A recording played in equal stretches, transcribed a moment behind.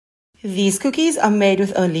These cookies are made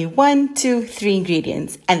with only 1, 2, 3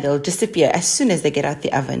 ingredients, and they'll disappear as soon as they get out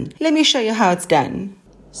the oven. Let me show you how it's done.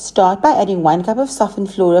 Start by adding 1 cup of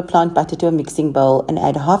softened Flora plant butter to a mixing bowl and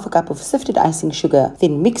add half a cup of sifted icing sugar.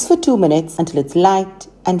 Then mix for 2 minutes until it's light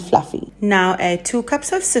and fluffy. Now add 2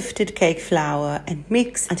 cups of sifted cake flour and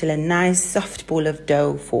mix until a nice soft ball of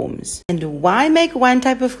dough forms. And why make 1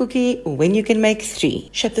 type of cookie when you can make 3?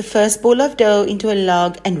 Shape the first ball of dough into a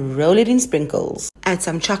log and roll it in sprinkles. Add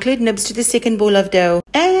some chocolate nibs to the second ball of dough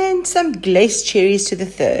and some glazed cherries to the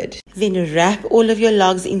third. Then wrap all of your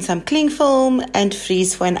logs in some cling film and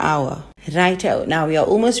freeze for an hour. Righto, now we are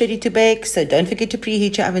almost ready to bake, so don't forget to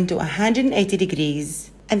preheat your oven to 180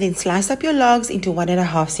 degrees. And then slice up your logs into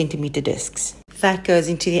 1.5 centimeter discs. That goes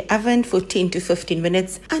into the oven for 10 to 15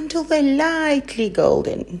 minutes until they're lightly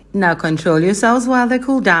golden. Now control yourselves while they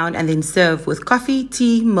cool down and then serve with coffee,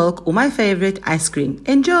 tea, milk, or my favorite, ice cream.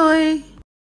 Enjoy!